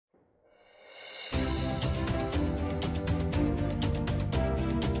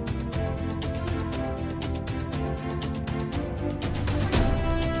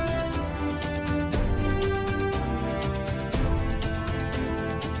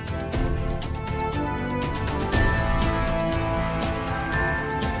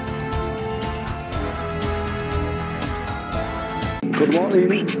Good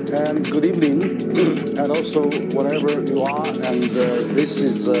morning and good evening, and also wherever you are. And this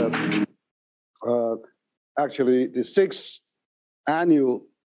is actually the sixth annual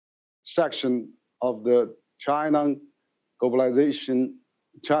section of the China Global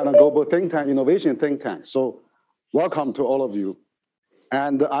Think Tank, Innovation Think Tank. So welcome to all of you.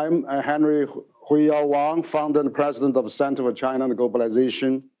 And I'm Henry Huiyao Wang, founder and president of the Center for China and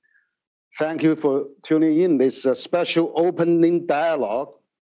Globalization. Thank you for tuning in this special opening dialogue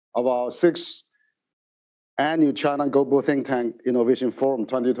of our sixth annual China Global Think Tank Innovation Forum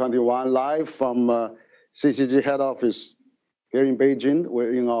 2021, live from CCG head office here in Beijing.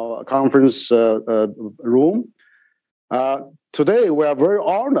 We're in our conference room. Today, we are very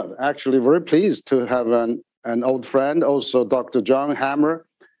honored, actually very pleased to have an old friend, also Dr. John Hamre.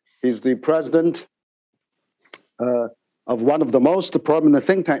 He's the president of one of the most prominent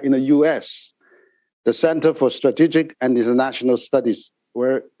think tanks in the US, the Center for Strategic and International Studies,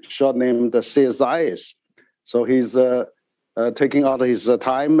 we're short named the CSIS. So he's taking out his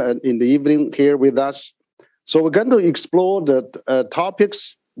time in the evening here with us. So we're going to explore the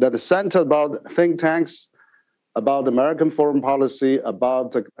topics that are centered about think tanks, about American foreign policy,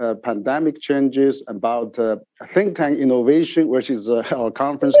 about pandemic changes, about think tank innovation, which is our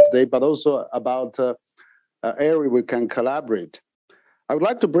conference today, but also about area we can collaborate. I would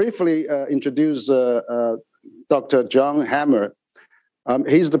like to briefly introduce Dr. John Hamre.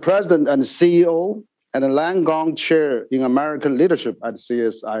 He's the president and CEO and a Langone chair in American leadership at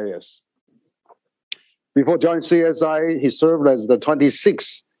CSIS. Before joining CSI, he served as the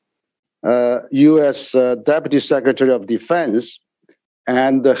 26th U.S. Deputy Secretary of Defense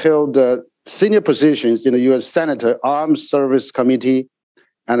and held senior positions in the U.S. Senate Armed Service Committee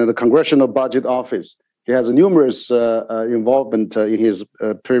and the Congressional Budget Office. He has numerous involvement in his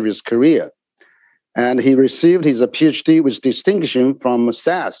previous career. And he received his PhD with distinction from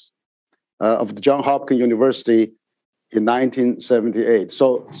CSIS of the Johns Hopkins University in 1978.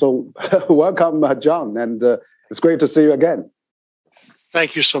 So welcome, John, and it's great to see you again.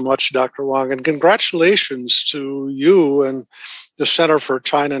 Thank you so much, Dr. Wang, and congratulations to you and the Center for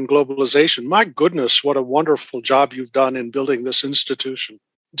China and Globalization. My goodness, what a wonderful job you've done in building this institution.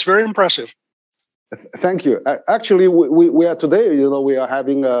 It's very impressive. Thank you. Actually, we are today, we are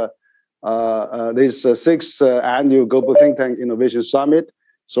having this sixth annual Global Think Tank Innovation Summit.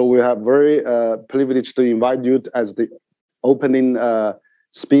 So we have very privileged to invite you as the opening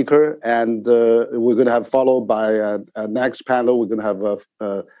speaker, and we're going to have followed by a next panel. We're going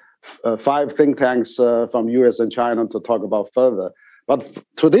to have 5 think tanks from US and China to talk about further. But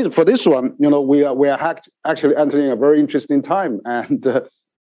for this one, we are actually entering a very interesting time, and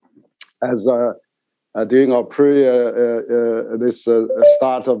as during our this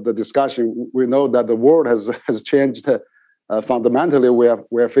start of the discussion, we know that the world has changed fundamentally. We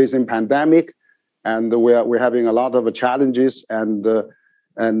are facing pandemic, and we're having a lot of challenges, and the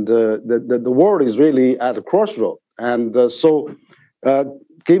world is really at a crossroad. And so,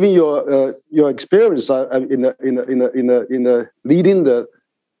 given your experience in leading the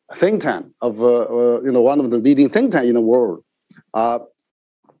think tank of one of the leading think tank in the world.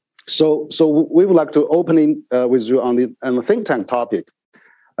 So we would like to open with you on the think tank topic.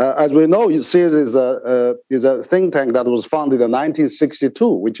 As we know, CSIS is a think tank that was founded in 1962,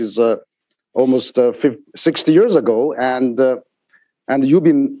 which is almost 60 years ago, and you've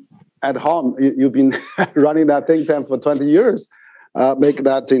been at home. You've been running that think tank for 20 years. Make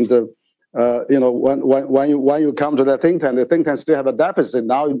that into when you come to that think tank, the think tank still have a deficit.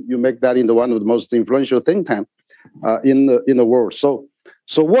 Now you make that into one of the most influential think tank in the world.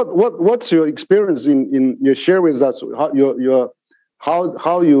 So what's your experience in you share with us how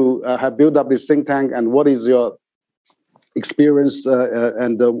you have built up this think tank, and what is your experience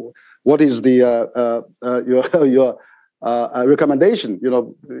and what is the your recommendation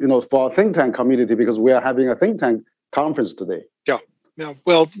for our think tank community, because we are having a think tank conference today. Yeah.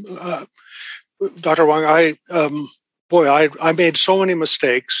 Well, Dr. Wang, I made so many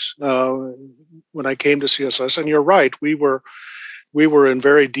mistakes when I came to CSIS, and you're right, we were in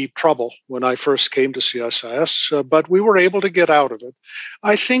very deep trouble when I first came to CSIS, but we were able to get out of it.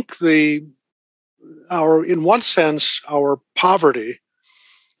 I think in one sense, our poverty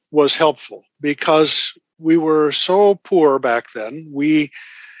was helpful because we were so poor back then. We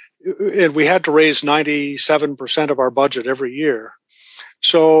had to raise 97% of our budget every year.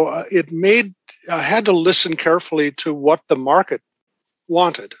 So I had to listen carefully to what the market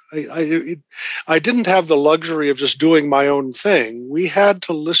wanted. I didn't have the luxury of just doing my own thing. We had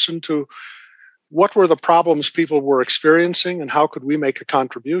to listen to what were the problems people were experiencing and how could we make a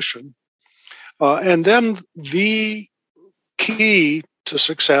contribution. And then the key to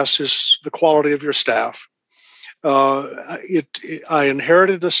success is the quality of your staff. I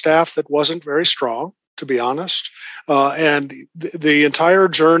inherited a staff that wasn't very strong, to be honest, and the entire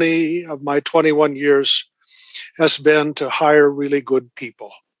journey of my 21 years has been to hire really good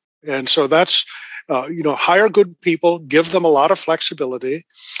people. And so that's, hire good people, give them a lot of flexibility,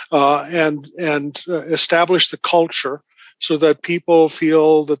 and establish the culture so that people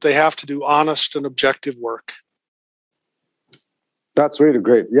feel that they have to do honest and objective work. That's really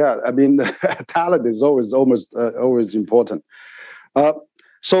great. Yeah, I mean, talent is always important.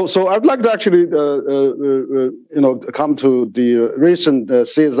 So I'd like to actually, come to the recent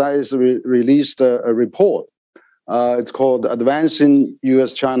CSIS released a report. It's called "Advancing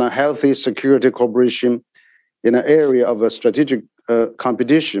U.S.-China Healthy Security Cooperation in an Area of a Strategic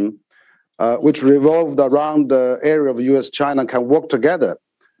Competition," which revolved around the area of U.S.-China can work together.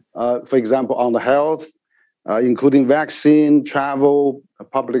 For example, on the health, including vaccine, travel,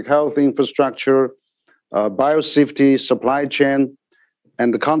 public health infrastructure, biosafety, supply chain,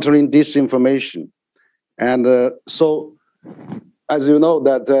 and countering disinformation. And so, as you know,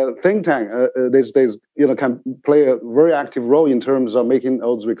 that think tank these days, can play a very active role in terms of making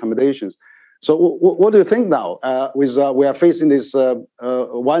those recommendations. So, what do you think now? We are facing this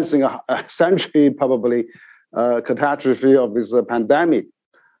once in a century, probably, catastrophe of this pandemic.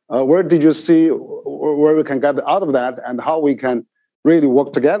 Where did you see where we can get out of that, and how we can really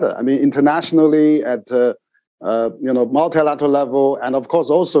work together? I mean, internationally at multilateral level, and of course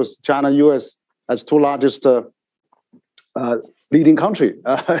also China, U.S. as two largest leading country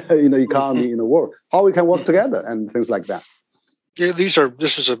in the economy in the world. How we can work together and things like that. Yeah,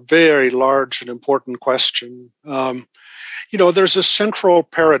 this is a very large and important question. There's a central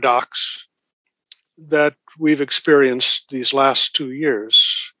paradox that we've experienced these last 2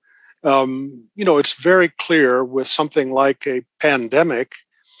 years. It's very clear with something like a pandemic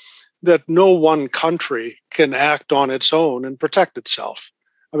that no one country can act on its own and protect itself.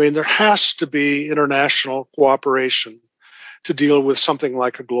 I mean, there has to be international cooperation to deal with something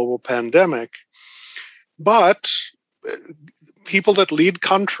like a global pandemic. But people that lead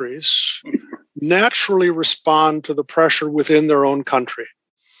countries naturally respond to the pressure within their own country.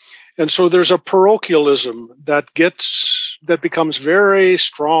 And so there's a parochialism that becomes very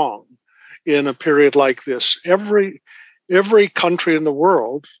strong in a period like this. Every country in the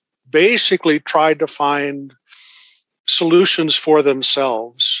world basically tried to find solutions for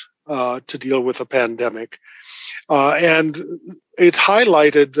themselves to deal with a pandemic. And it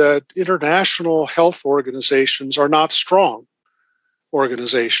highlighted that international health organizations are not strong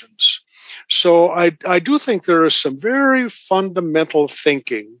organizations. So I do think there is some very fundamental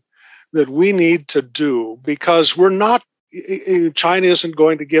thinking that we need to do, because China isn't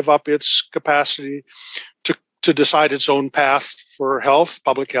going to give up its capacity to decide its own path for health,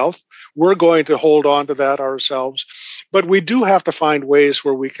 public health. We're going to hold on to that ourselves. But we do have to find ways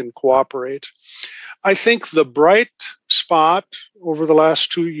where we can cooperate. I think the bright spot over the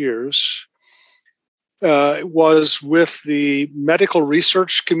last 2 years was with the medical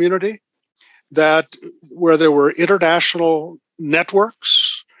research community, where there were international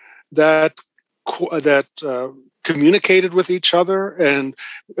networks that communicated with each other and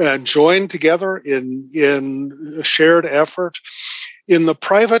joined together in a shared effort. In the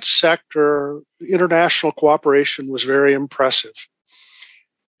private sector, international cooperation was very impressive.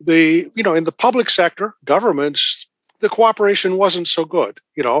 In the public sector, governments, the cooperation wasn't so good,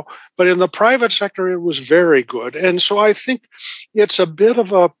 but in the private sector, it was very good. And so I think it's a bit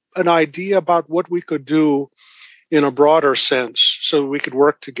of an idea about what we could do in a broader sense so we could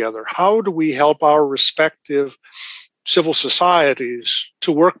work together. How do we help our respective civil societies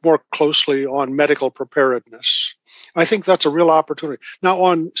to work more closely on medical preparedness? I think that's a real opportunity. Now,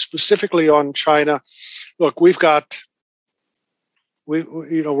 specifically on China, look,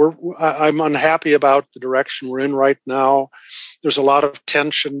 I'm unhappy about the direction we're in right now. There's a lot of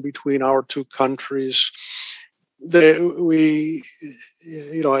tension between our two countries.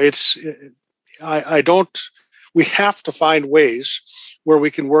 We have to find ways where we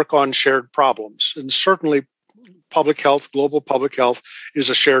can work on shared problems. And certainly public health, global public health is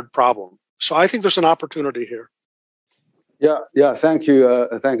a shared problem. So I think there's an opportunity here. Yeah. Thank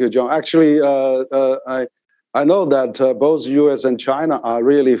you, John. Actually, I know that both U.S. and China are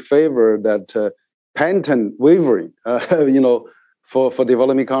really favor that patent wavering, for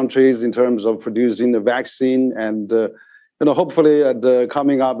developing countries in terms of producing the vaccine, and hopefully at the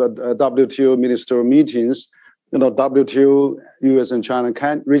coming up at WTO ministerial meetings, WTO, U.S. and China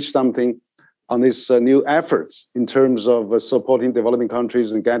can reach something on these new efforts in terms of supporting developing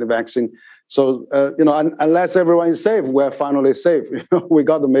countries and getting vaccine. So unless everyone is safe, we're finally safe. We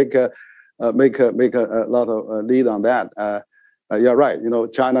got to make a lot of lead on that. You're right.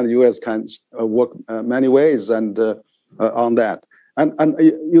 China and the U.S. can work many ways and on that. And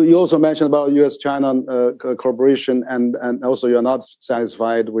you also mentioned about U.S.-China cooperation, and also you're not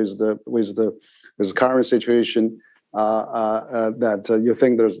satisfied with the current situation. That you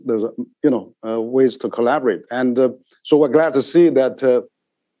think there's ways to collaborate, and so we're glad to see that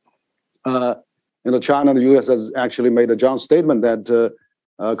China and the U.S. has actually made a joint statement that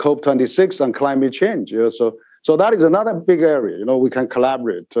COP26 on climate change. So that is another big area. We can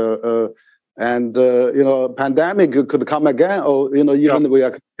collaborate, and pandemic could come again, or even we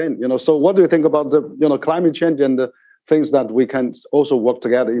are in. So what do you think about the climate change and the things that we can also work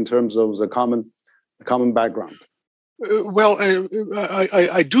together in terms of the common background? Well,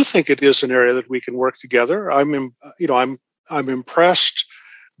 I do think it is an area that we can work together. I'm impressed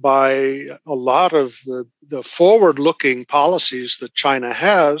by a lot of the forward-looking policies that China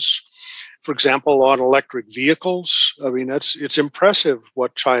has. For example, on electric vehicles. I mean, it's impressive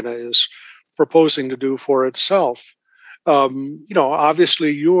what China is proposing to do for itself.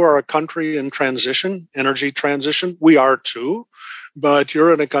 Obviously, you are a country in transition, energy transition. We are too. But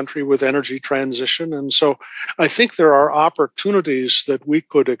you're in a country with energy transition. And so I think there are opportunities that we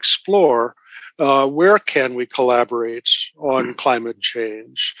could explore. Where can we collaborate on climate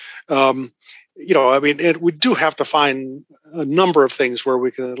change? We do have to find a number of things where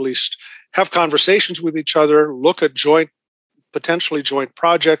we can at least have conversations with each other, look at potentially joint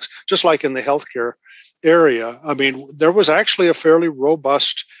projects, just like in the healthcare area. I mean, there was actually a fairly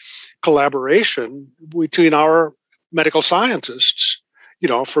robust collaboration between our medical scientists,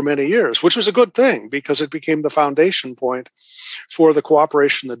 for many years, which was a good thing because it became the foundation point for the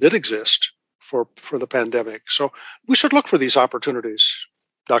cooperation that did exist for the pandemic. So we should look for these opportunities,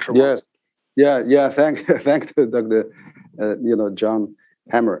 Dr. Wang. Yeah. Thank you, Dr. John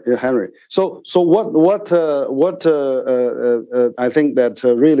Hamre. So what I think that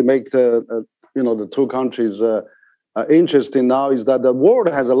really make the two countries interesting now is that the world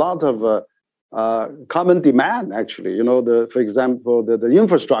has a lot of common demand, actually. For example, the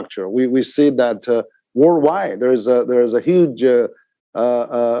infrastructure. We see that worldwide there is a huge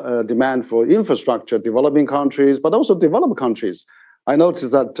demand for infrastructure, developing countries, but also developed countries. I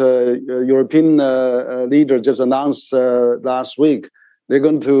noticed that European leader just announced last week they're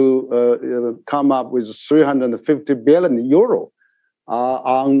going to come up with 350 billion euro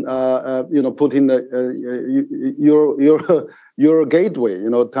on putting the Euro Gateway,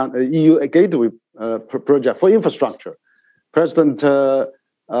 EU Gateway project for infrastructure. President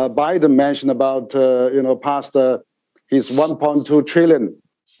Biden mentioned about past his 1.2 trillion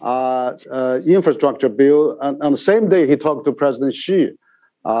infrastructure bill, and on the same day he talked to President Xi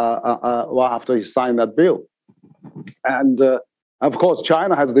after he signed that bill. And of course,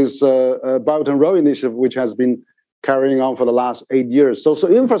 China has this Belt and Road Initiative, which has been carrying on for the last 8 years. So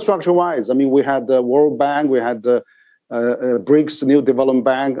infrastructure-wise, I mean, we had the World Bank, we had the BRICS New Development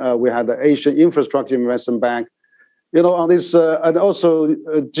Bank, we had the Asian Infrastructure Investment Bank. On this, and also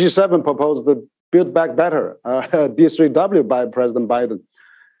G7 proposed the Build Back Better, D3W by President Biden.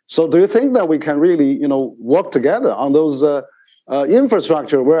 So do you think that we can really, work together on those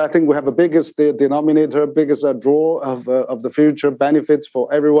infrastructure where I think we have the biggest denominator, biggest draw of the future benefits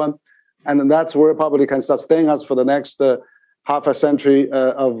for everyone? And then that's where probably can sustain us for the next half a century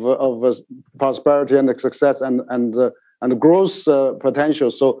of prosperity and success and growth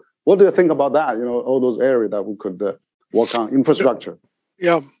potential. So what do you think about that? All those areas that we could work on infrastructure.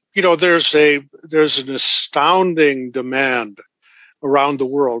 Yeah, there's an astounding demand around the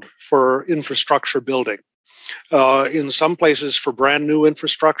world for infrastructure building. In some places for brand new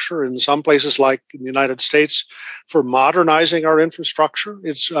infrastructure, in some places like in the United States for modernizing our infrastructure.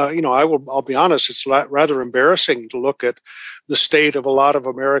 It's, I'll be honest, it's rather embarrassing to look at the state of a lot of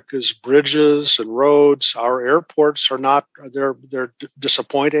America's bridges and roads. Our airports are not, they're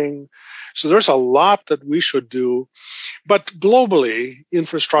disappointing. So there's a lot that we should do. But globally,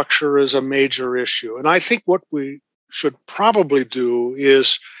 infrastructure is a major issue. And I think what we should probably do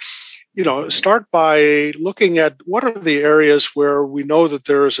is start by looking at what are the areas where we know that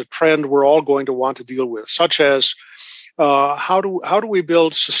there is a trend we're all going to want to deal with, such as how do we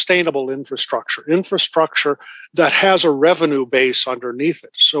build sustainable infrastructure that has a revenue base underneath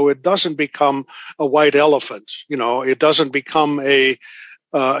it, so it doesn't become a white elephant. It doesn't become a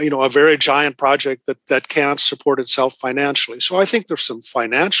very giant project that can't support itself financially. So I think there's some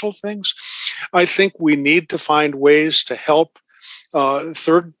financial things. I think we need to find ways to help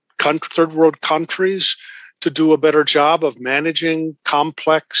third world countries to do a better job of managing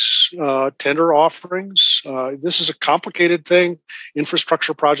complex tender offerings. This is a complicated thing.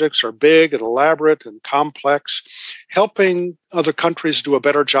 Infrastructure projects are big and elaborate and complex. Helping other countries do a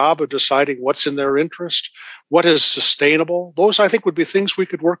better job of deciding what's in their interest, what is sustainable. Those, I think, would be things we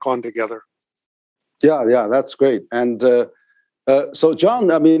could work on together. Yeah, that's great. And so,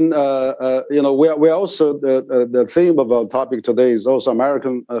 John, I mean, we're also the theme of our topic today is also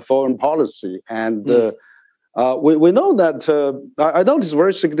American foreign policy, and we know that I know it's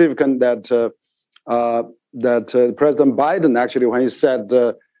very significant that President Biden actually, when he said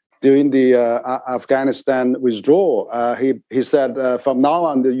during the Afghanistan withdrawal, he said from now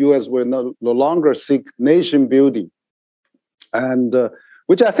on the U.S. will no longer seek nation building, and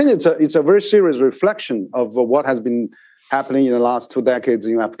which I think it's a very serious reflection of what has been happening in the last 2 decades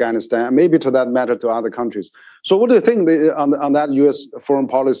in Afghanistan, and maybe to that matter to other countries. So what do you think on that U.S. foreign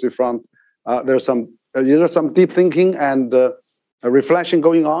policy front? Is there some deep thinking and a reflection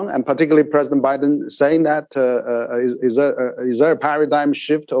going on, and particularly President Biden saying that? Is there a paradigm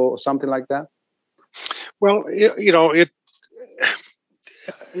shift or something like that? Well,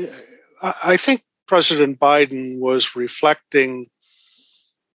 I think President Biden was reflecting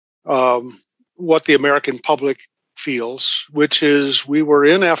what the American public feels, which is we were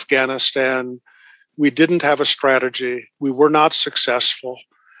in Afghanistan, we didn't have a strategy, we were not successful,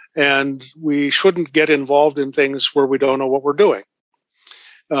 and we shouldn't get involved in things where we don't know what we're doing.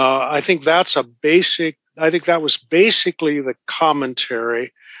 I think that was basically the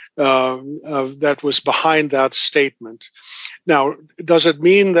commentary that was behind that statement. Now, does it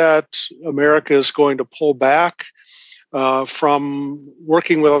mean that America is going to pull back from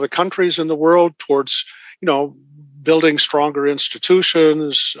working with other countries in the world towards, building stronger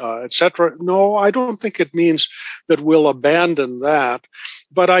institutions, et cetera? No, I don't think it means that we'll abandon that.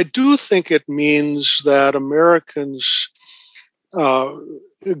 But I do think it means that Americans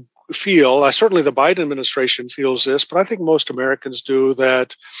feel, certainly the Biden administration feels this, but I think most Americans do,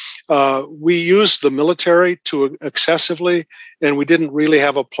 that we used the military too excessively, and we didn't really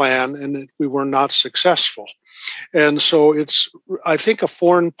have a plan, and we were not successful. And so it's, I think, a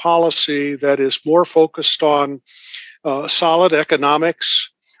foreign policy that is more focused on solid economics,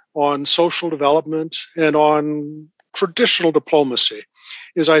 on social development, and on traditional diplomacy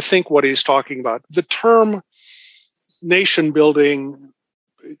is, I think, what he's talking about. The term nation building,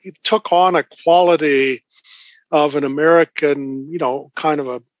 it took on a quality of an American,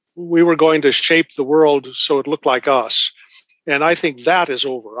 we were going to shape the world so it looked like us. And I think that is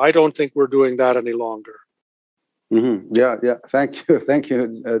over. I don't think we're doing that any longer. Mm-hmm. Yeah. Thank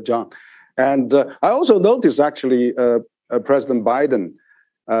you, John. And I also noticed, actually, President Biden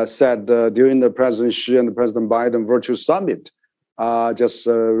said during the President Xi and the President Biden virtual summit just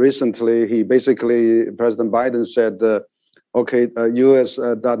recently, President Biden said, U.S.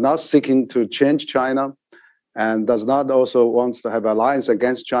 does not seeking to change China and does not also wants to have alliance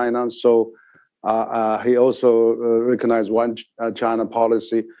against China. So he also recognized one China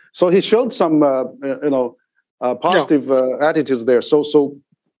policy. So he showed some, positive attitudes there.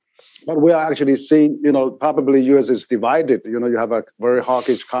 But we are actually seeing, probably U.S. is divided. You have a very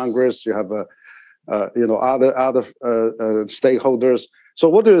hawkish Congress. You have other stakeholders. So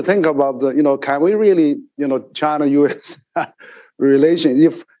what do you think about can we really, China-U.S. relation?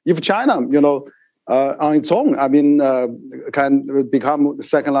 If China, on its own, can become the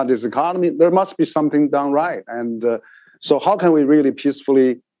second largest economy, there must be something done right. And so how can we really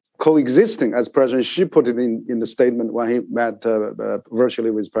peacefully coexisting, as President Xi put it in the statement when he met virtually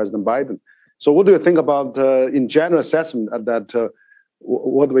with President Biden? So what do you think about, in general assessment, that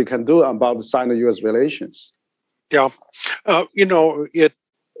what we can do about the Sino-U.S. relations? Yeah,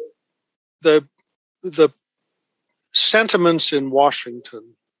 the sentiments in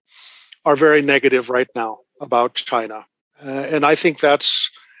Washington are very negative right now about China, and I think that's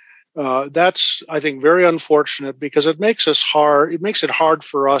very unfortunate, because it makes it hard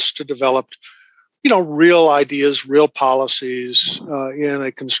for us to develop, real ideas, real policies in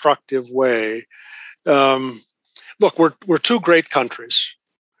a constructive way. Look, we're two great countries.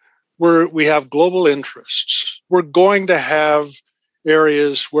 We have global interests. We're going to have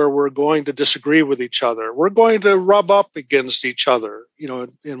areas where we're going to disagree with each other. We're going to rub up against each other,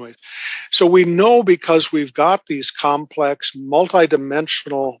 in ways. So we know, because we've got these complex,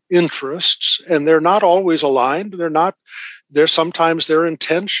 multidimensional interests, and they're not always aligned. Sometimes they're in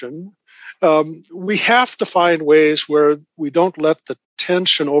tension. We have to find ways where we don't let the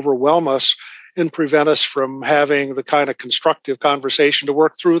tension overwhelm us and prevent us from having the kind of constructive conversation to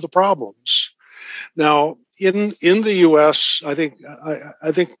work through the problems. Now, in the U.S., I think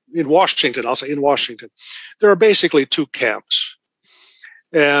in Washington, I'll say in Washington, there are basically two camps.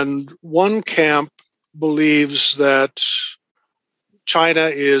 And one camp believes that China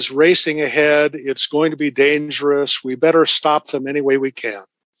is racing ahead. It's going to be dangerous. We better stop them any way we can.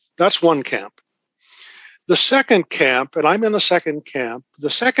 That's one camp. The second camp, and I'm in the second camp,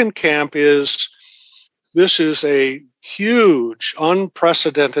 is this is a huge,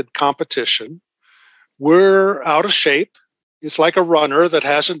 unprecedented competition. We're out of shape. It's like a runner that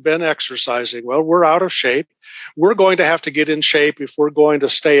hasn't been exercising. Well, we're out of shape. We're going to have to get in shape if we're going to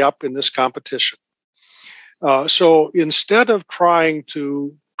stay up in this competition. So instead of trying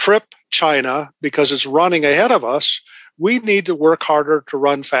to trip China because it's running ahead of us, we need to work harder to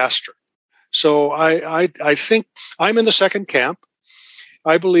run faster. So I think I'm in the second camp.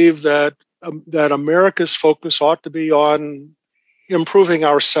 I believe that America's focus ought to be on improving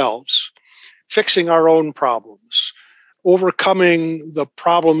ourselves, fixing our own problems, overcoming the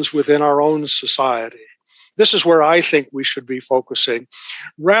problems within our own society. This is where I think we should be focusing,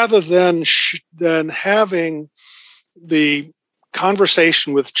 rather than having the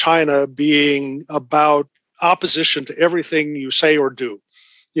conversation with China being about opposition to everything you say or do.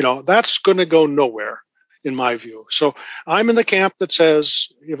 That's going to go nowhere, in my view. So I'm in the camp that says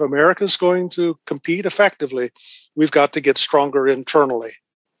if America's going to compete effectively, we've got to get stronger internally.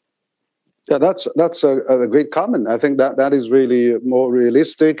 Yeah, that's a great comment. I think that is really more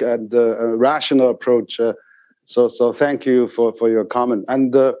realistic and a rational approach. So thank you for your comment.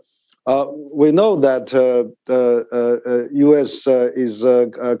 And we know that the U.S. is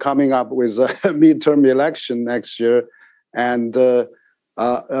coming up with a midterm election next year, and so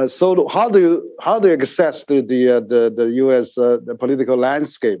how do you assess the U.S. The political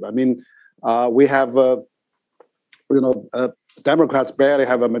landscape? I mean, we have Democrats barely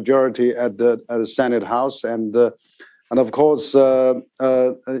have a majority at the Senate House, and of course, we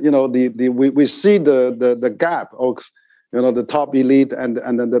see the gap, the top elite and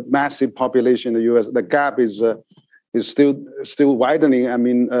the massive population in the U.S. The gap is still widening. I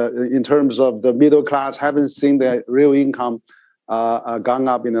mean, in terms of the middle class, haven't seen their real income gone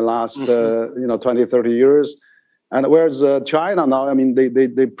up in the last 20, 30 years, and whereas China now, I mean,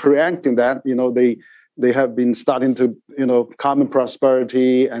 they preempting that, they have been starting to, common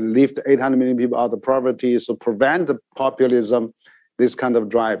prosperity and lift 800 million people out of poverty, so prevent the populism, this kind of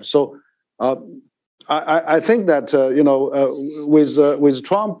drive. So I think that, with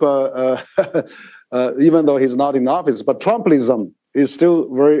Trump, even though he's not in office, but Trumpism is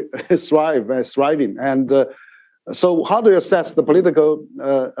still very thriving. And so how do you assess the political,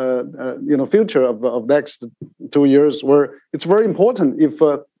 future of next 2 years, where it's very important if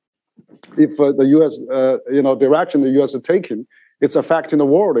the U.S., direction the U.S. is taking, it's affecting the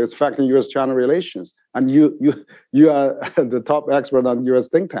world, it's affecting U.S.-China relations. And you are the top expert on U.S.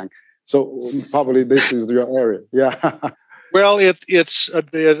 think tank, so probably this is your area. Yeah. Well,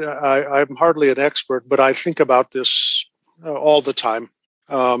 I'm hardly an expert, but I think about this all the time.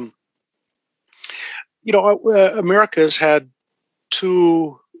 America has had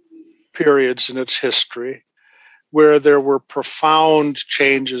two periods in its history where there were profound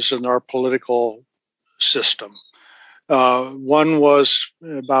changes in our political system. One was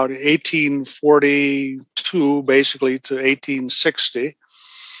about 1842, basically, to 1860.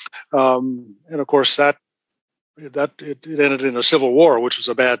 And of course, it ended in a civil war, which was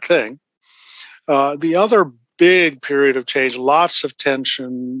a bad thing. The other big period of change, lots of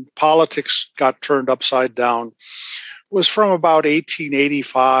tension, politics got turned upside down, was from about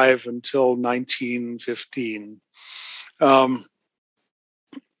 1885 until 1915.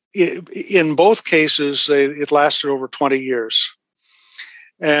 In both cases, it lasted over 20 years,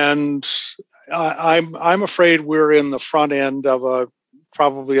 and I'm afraid we're in the front end of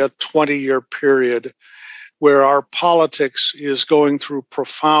probably a 20-year period where our politics is going through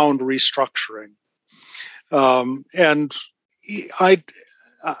profound restructuring. And I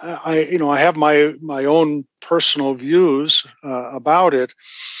have my own personal views about it.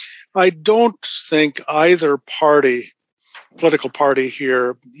 I don't think either political party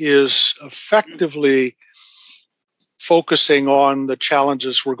here is effectively focusing on the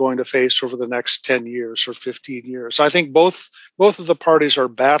challenges we're going to face over the next 10 years or 15 years. I think both of the parties are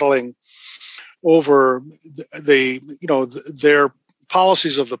battling over their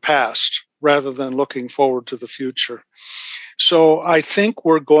policies of the past rather than looking forward to the future. So I think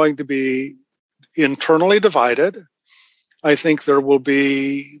we're going to be internally divided. I think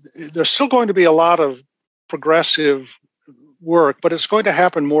there's still going to be a lot of progressive work, but it's going to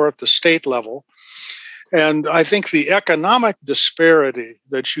happen more at the state level. And I think the economic disparity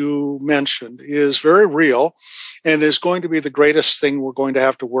that you mentioned is very real and is going to be the greatest thing we're going to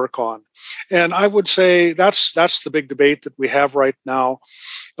have to work on. And I would say that's the big debate that we have right now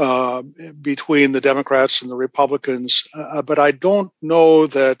between the Democrats and the Republicans. But I don't know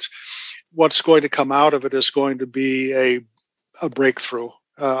that what's going to come out of it is going to be a breakthrough.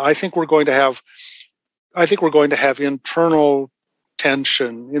 I think we're going to have internal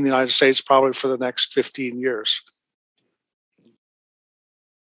tension in the United States probably for the next 15 years.